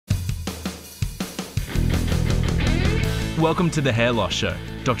Welcome to the Hair Loss Show.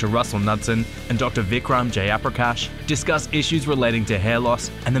 Dr. Russell Knudsen and Dr. Vikram Jayaprakash discuss issues relating to hair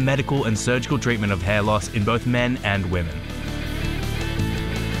loss and the medical and surgical treatment of hair loss in both men and women.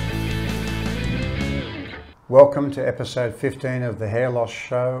 Welcome to episode 15 of the Hair Loss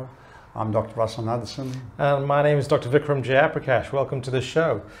Show. I'm Dr. Russell Knudsen. And my name is Dr. Vikram Jayaprakash. Welcome to the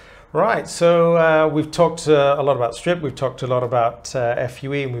show. Right, so we've talked a lot about strip, we've talked a lot about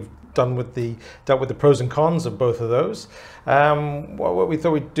FUE, and we've dealt with the pros and cons of both of those. What we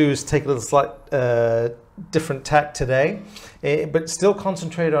thought we'd do is take a little slight different tack today, but still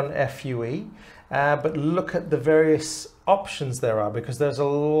concentrate on FUE, but look at the various options there are, because there's a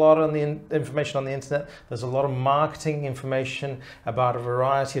lot on the information on the internet. There's a lot of marketing information about a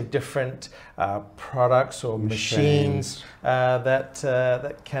variety of different products or machines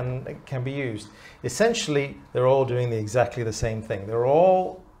that can be used. Essentially, they're all doing exactly the same thing. They're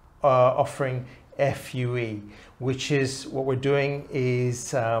all offering FUE, which is what we're doing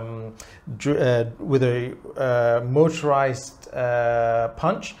is with a motorized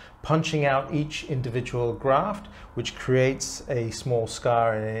punching out each individual graft, which creates a small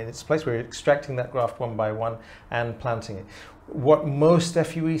scar in its place. We're extracting that graft one by one and planting it. What most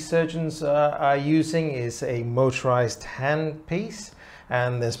FUE surgeons are using is a motorized hand piece,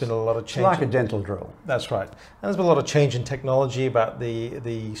 and there's been a lot of change. It's like a dental drill. That's right. And there's been a lot of change in technology about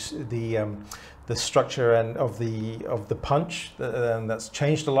the structure and of the punch, and that's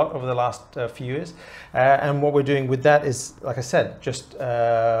changed a lot over the last few years. And what we're doing with that is, like I said, just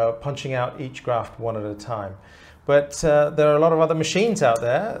punching out each graft one at a time. But there are a lot of other machines out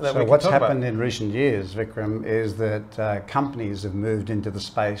there that we can talk about. So what's happened in recent years, Vikram, is that companies have moved into the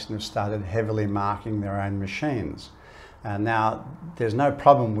space and have started heavily marketing their own machines. Now, there's no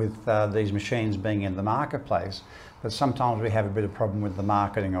problem with these machines being in the marketplace, but sometimes we have a bit of problem with the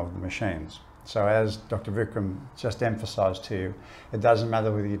marketing of the machines. So as Dr. Vikram just emphasised to you, it doesn't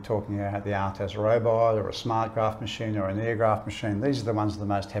matter whether you're talking about the ARTAS robot or a SmartGraft machine or a NeoGraft machine. These are the ones that are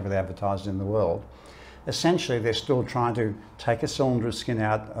most heavily advertised in the world. Essentially, they're still trying to take a cylinder of skin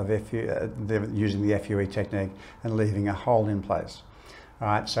out of they're using the FUE technique and leaving a hole in place. All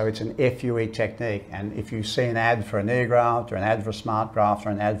right, so it's an FUE technique, and if you see an ad for a NeoGraft or an ad for a SmartGraft or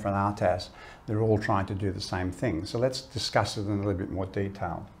an ad for an ARTAS, they're all trying to do the same thing. So let's discuss it in a little bit more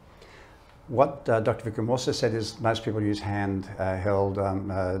detail. What Dr. Vikram also said is most people use hand-held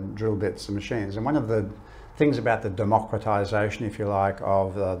drill bits and machines, and one of the things about the democratization, if you like,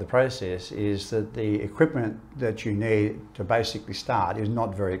 of the process is that the equipment that you need to basically start is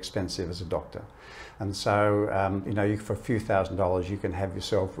not very expensive as a doctor. And so, you know, for a few $1,000s, you can have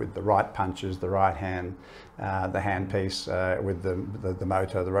yourself with the right punches, the right hand, the handpiece with the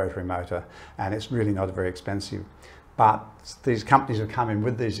motor, the rotary motor, and it's really not very expensive. But these companies have come in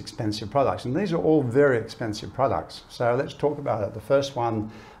with these expensive products, and these are all very expensive products. So let's talk about it. The first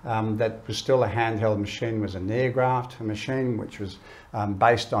one that was still a handheld machine was a NeoGraft, a machine which was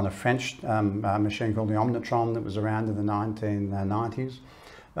based on a French machine called the Omnitron that was around in the 1990s.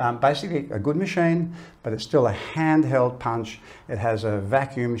 Basically a good machine, but it's still a handheld punch. It has a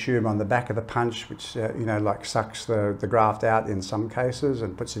vacuum tube on the back of the punch, which you know, like sucks the graft out in some cases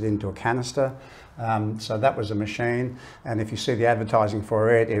and puts it into a canister. So that was a machine, and if you see the advertising for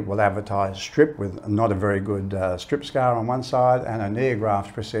it, it will advertise strip with not a very good strip scar on one side and a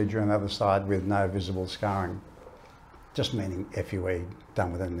NeoGraft procedure on the other side with no visible scarring. Just meaning FUE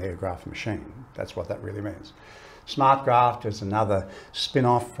done with a NeoGraft machine. That's what that really means. SmartGraft is another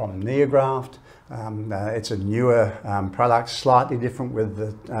spin-off from NeoGraft. It's a newer product, slightly different with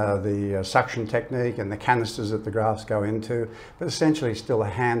the suction technique and the canisters that the grafts go into, but essentially still a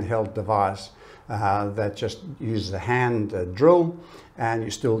handheld device that just uses a hand drill, and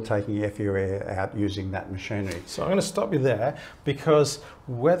you're still taking FUE out using that machinery. So I'm going to stop you there, because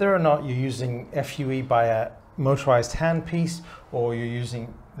whether or not you're using FUE by a motorized handpiece or you're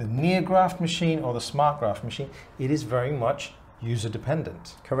using the NeoGraft machine or the SmartGraft machine, it is very much user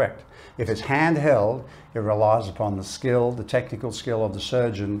dependent. Correct. If it's handheld, it relies upon the skill, the technical skill of the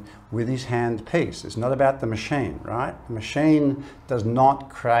surgeon with his hand piece. It's not about the machine, right? The machine does not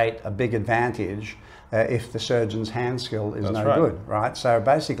create a big advantage if the surgeon's hand skill is no good, right? So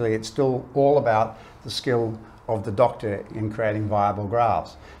basically it's still all about the skill of the doctor in creating viable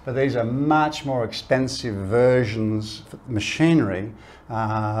grafts. But these are much more expensive versions of machinery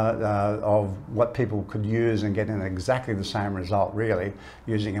of what people could use and get in exactly the same result, really,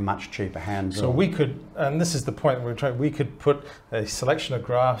 using a much cheaper hand drill. So we could, and this is the point we're trying, we could put a selection of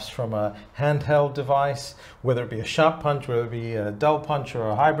grafts from a handheld device, whether it be a sharp punch, whether it be a dull punch or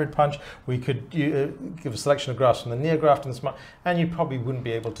a hybrid punch. We could give a selection of grafts from the NeoGraft and the Smart, and you probably wouldn't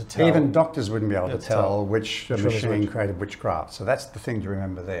be able to tell. Even doctors wouldn't be able to tell which machine created which graft. So that's the thing to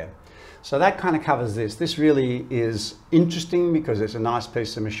remember there. So that kind of covers this. This really is interesting because it's a nice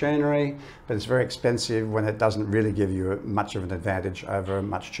piece of machinery, but it's very expensive when it doesn't really give you much of an advantage over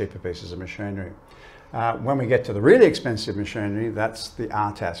much cheaper pieces of machinery. When we get to the really expensive machinery, that's the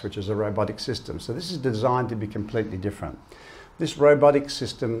ARTAS, which is a robotic system. So this is designed to be completely different. This robotic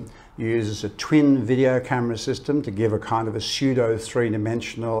system uses a twin video camera system to give a kind of a pseudo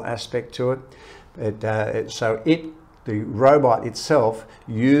three-dimensional aspect to it. The robot itself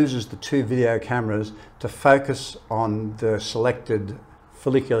uses the two video cameras to focus on the selected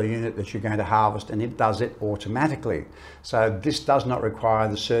follicular unit that you're going to harvest, and it does it automatically. So this does not require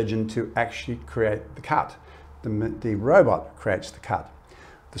the surgeon to actually create the cut. The robot creates the cut.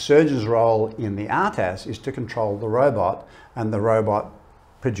 The surgeon's role in the ARTAS is to control the robot, and the robot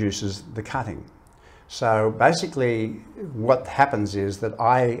produces the cutting. So basically what happens is that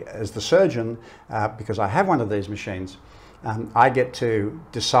I, as the surgeon, because I have one of these machines, I get to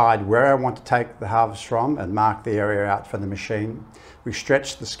decide where I want to take the harvest from and mark the area out for the machine. We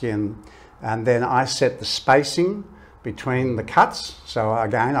stretch the skin, and then I set the spacing between the cuts. So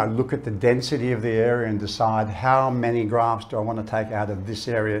again, I look at the density of the area and decide how many grafts do I want to take out of this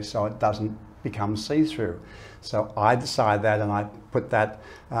area so it doesn't become see-through. So I decide that, and I put that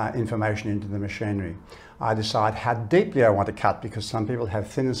information into the machinery. I decide how deeply I want to cut, because some people have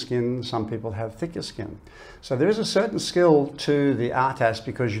thinner skin, some people have thicker skin. So there is a certain skill to the ARTAS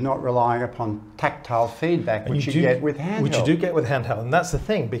because you're not relying upon tactile feedback, which you get with handheld. Which you do get with handheld, and that's the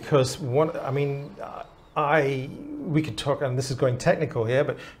thing, because we could talk, and this is going technical here,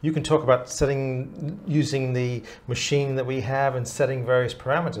 but you can talk about using the machine that we have and setting various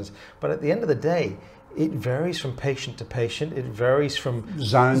parameters. But at the end of the day, it varies from patient to patient. It varies from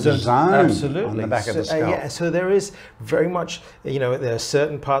zone to zone. Absolutely. On the back of the scalp. Yeah, so there is very much, there are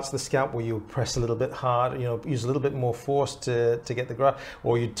certain parts of the scalp where you press a little bit hard, use a little bit more force to get the graft,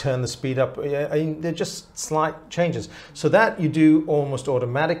 or you turn the speed up. They're just slight changes. So that you do almost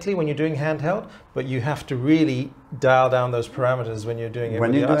automatically when you're doing handheld, but you have to really dial down those parameters when you're doing it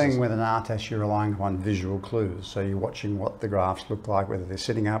when with you're the doing ARTAS. with an ARTAS, you're relying on visual clues. So you're watching what the grafts look like, whether they're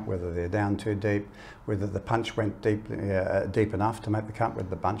sitting up, whether they're down too deep, whether the punch went deep enough to make the cut, whether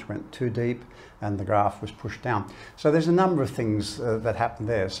the punch went too deep and the graft was pushed down. So there's a number of things that happen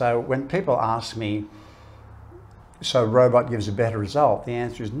there. So when people ask me, so robot gives a better result, the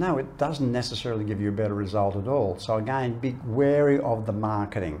answer is no, it doesn't necessarily give you a better result at all. So again, be wary of the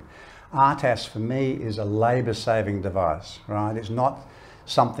marketing. ARTAS for me is a labour-saving device, right? It's not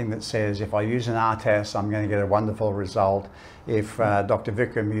something that says if I use an ARTAS, I'm going to get a wonderful result. If Dr.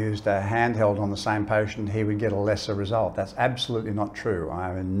 Vikram used a handheld on the same patient, he would get a lesser result. That's absolutely not true.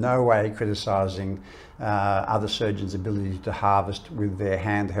 I'm in no way criticising other surgeons' ability to harvest with their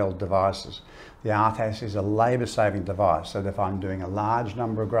handheld devices. The ARTAS is a labour-saving device, so that if I'm doing a large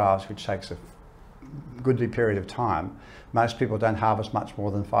number of grafts, which takes a goodly period of time, most people don't harvest much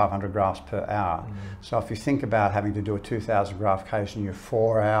more than 500 grafts per hour. So if you think about having to do a 2,000 graft case and you're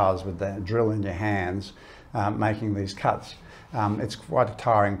 4 hours with the drill in your hands making these cuts, it's quite a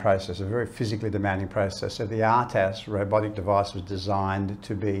tiring process, a very physically demanding process. So the ARTAS robotic device was designed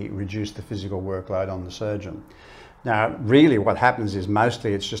to reduce the physical workload on the surgeon. Now, really what happens is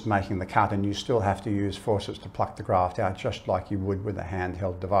mostly it's just making the cut, and you still have to use forceps to pluck the graft out, just like you would with a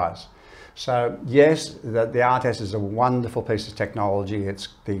handheld device. So yes, the ARTAS is a wonderful piece of technology. It's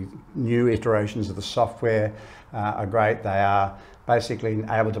the new iterations of the software are great. They are basically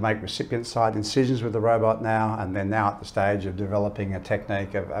able to make recipient side incisions with the robot now, and they're now at the stage of developing a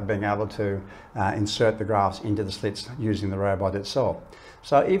technique of being able to insert the grafts into the slits using the robot itself.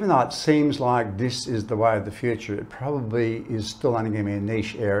 So even though it seems like this is the way of the future, it probably is still only going to be a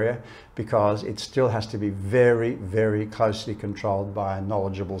niche area, because it still has to be very, very closely controlled by a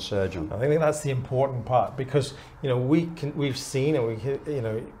knowledgeable surgeon. I think that's the important part, because we've seen,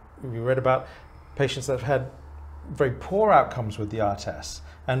 and we read about patients that have had very poor outcomes with the ARTAS,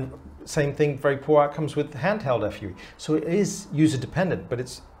 and same thing, very poor outcomes with handheld FUE. So it is user dependent, but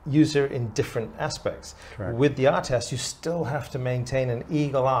it's user in different aspects. Correct. With the ARTAS, you still have to maintain an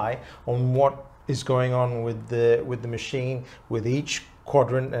eagle eye on what is going on with the machine, with each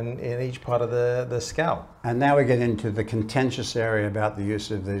quadrant and in each part of the scalp. And now we get into the contentious area about the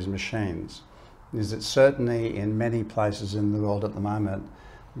use of these machines. Is that certainly in many places in the world at the moment,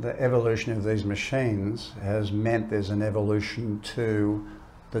 the evolution of these machines has meant there's an evolution to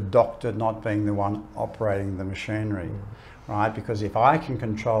the doctor not being the one operating the machinery. Right? Because if I can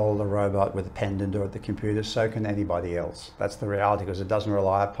control the robot with a pendant or at the computer, so can anybody else. That's the reality, because it doesn't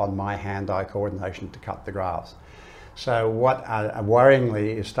rely upon my hand-eye coordination to cut the grafts. So what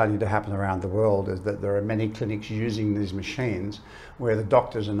worryingly is starting to happen around the world is that there are many clinics using these machines where the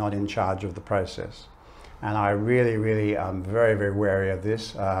doctors are not in charge of the process. And I really am very, very wary of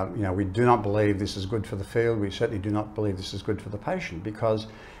this. You know, we do not believe this is good for the field. We certainly do not believe this is good for the patient, because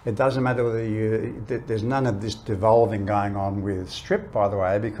it doesn't matter whether there's none of this devolving going on with strip, by the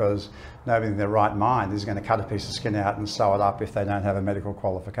way, because nobody in their right mind is going to cut a piece of skin out and sew it up if they don't have a medical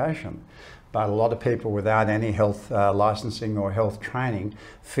qualification. But a lot of people without any health licensing or health training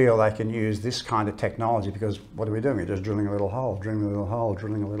feel they can use this kind of technology because what are we doing? We're just drilling a little hole, drilling a little hole,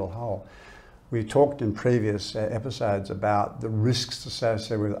 drilling a little hole. We talked in previous episodes about the risks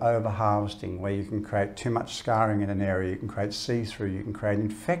associated with over-harvesting, where you can create too much scarring in an area, you can create see-through, you can create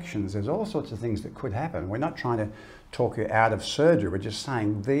infections. There's all sorts of things that could happen. We're not trying to talk you out of surgery, we're just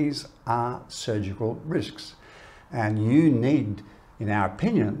saying these are surgical risks. And you need, in our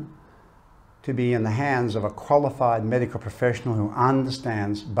opinion, to be in the hands of a qualified medical professional who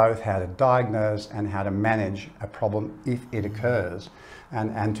understands both how to diagnose and how to manage a problem if it occurs,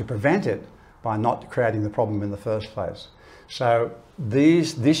 and to prevent it by not creating the problem in the first place. So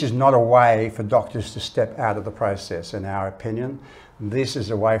this is not a way for doctors to step out of the process, in our opinion. This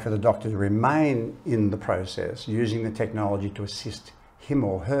is a way for the doctor to remain in the process, using the technology to assist him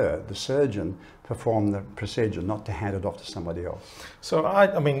or her, the surgeon, perform the procedure, not to hand it off to somebody else. So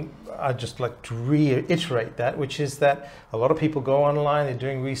I'd just like to reiterate that, which is that a lot of people go online, they're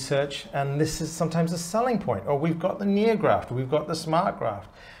doing research, and this is sometimes a selling point. Oh, we've got the NeoGraft, we've got the SmartGraft.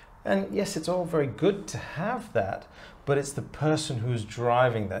 And yes, it's all very good to have that, but it's the person who's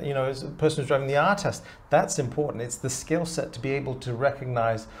driving that. You know, it's the person who's driving the ARTAS. That's important. It's the skill set to be able to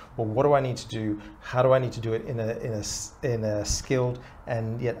recognize, well, what do I need to do? How do I need to do it in a skilled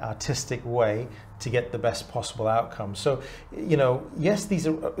and yet artistic way to get the best possible outcome? So, you know, yes, these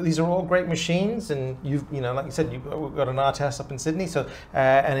are all great machines, and like you said, we've got an ARTAS up in Sydney, so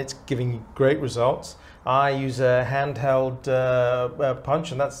and it's giving you great results. I use a handheld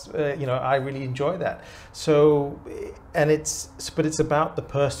punch, and that's I really enjoy that. So, but it's about the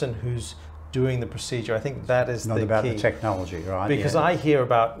person who's doing the procedure. I think that is not about the technology, right? Because I hear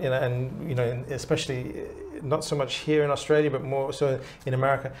about especially not so much here in Australia, but more so in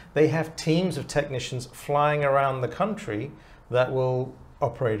America, they have teams of technicians flying around the country that will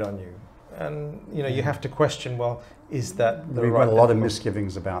operate on you. And you have to question, well, is that the right? We've got a lot of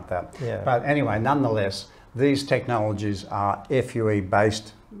misgivings about that. Yeah. But anyway, nonetheless, these technologies are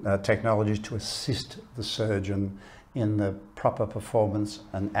FUE-based technologies to assist the surgeon in the proper performance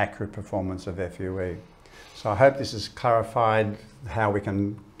and accurate performance of FUE. So I hope this has clarified how we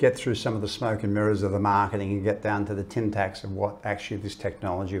can get through some of the smoke and mirrors of the marketing and get down to the tin tacks of what actually this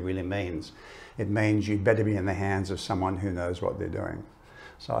technology really means. It means you'd better be in the hands of someone who knows what they're doing.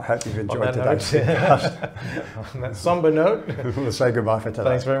 So I hope you've enjoyed today's podcast. On that somber note, we'll say goodbye for today.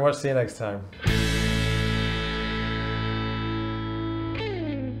 Thanks very much. See you next time.